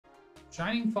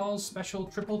Shining Falls Special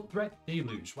Triple Threat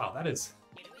Deluge. Wow, that is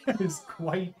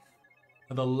quite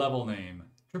the level name.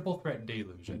 Triple Threat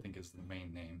Deluge, I think, is the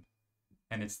main name.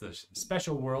 And it's the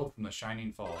special world from the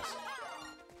Shining Falls.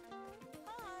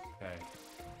 Okay.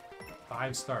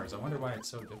 5 stars. I wonder why it's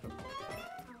so difficult.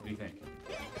 What do you think?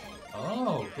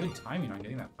 Oh, good timing on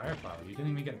getting that fire flower. You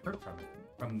didn't even get hurt from it.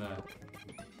 From the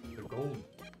gold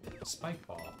spike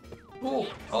ball. Oh,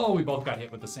 oh, we both got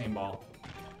hit with the same ball.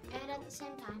 And at the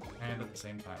same time. And at the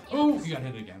same time. Oh, you got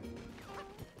hit again.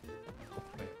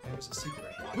 Wait, there's a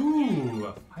secret. Ooh,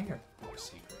 a fire flower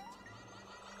secret.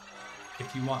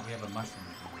 If you want, we have a mushroom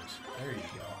we can use. There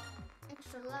you go.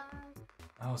 Extra large.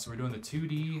 Oh, so we're doing the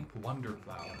 2D Wonder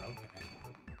Flower.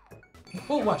 Okay.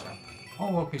 Oh, watch out.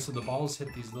 Oh, okay, so the balls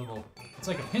hit these little... It's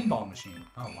like a pinball machine.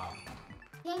 Oh, wow.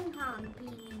 Ping pong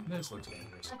bean. This looks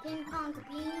dangerous. A ping pong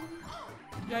bean.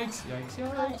 Yikes, yikes,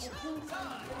 Oh, yikes. a ping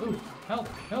pong. Ooh, help,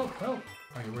 help, help.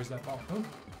 Okay, where's that ball? Oh,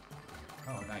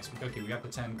 oh nice. Okay, we got the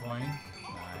 10 coin.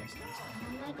 Nice, nice, nice.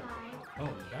 And I died. Oh,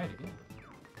 you died again.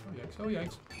 Oh, yikes, oh,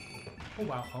 yikes. Oh,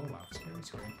 wow, oh, wow. Scary,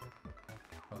 scary.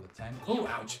 Oh, the 10. Oh,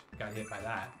 ouch. Got hit by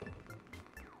that.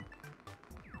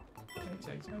 Yikes,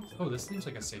 yikes, yikes. Oh, this seems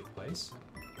like a safe place.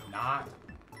 Not.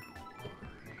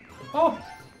 Oh!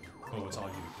 Oh, it's all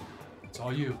you. It's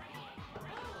all you.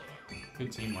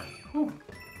 Good teamwork. Whew.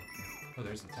 Oh,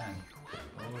 there's the 10.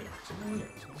 Oh, yikes. Oh,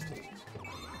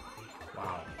 yikes.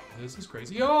 Wow. This is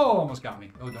crazy. Oh, almost got me.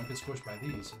 Oh, don't get squished by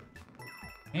these.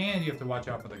 And you have to watch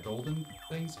out for the golden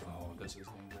things. Oh, this is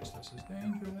dangerous. This is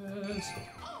dangerous.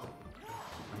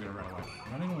 I'm gonna run away.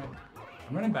 I'm running away.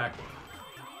 I'm running back.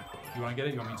 You wanna get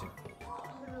it? You want me to?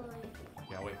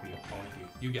 Yeah, I'll wait for you. I'll wait for you.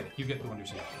 You get it. You get the Wonder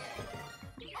Seed.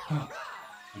 Oh,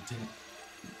 you did it.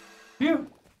 Phew!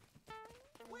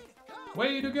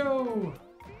 Way to go!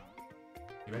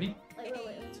 You ready? Wait.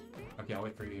 Okay, I'll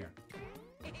wait for you here.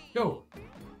 Go!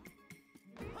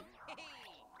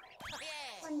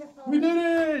 Wonderful. We did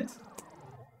it!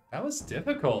 That was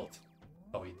difficult.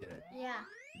 Oh, we did it. Yeah.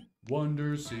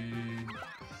 Wonder Seed.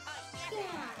 Yeah.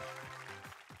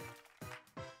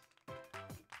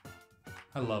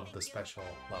 I love the special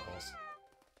levels.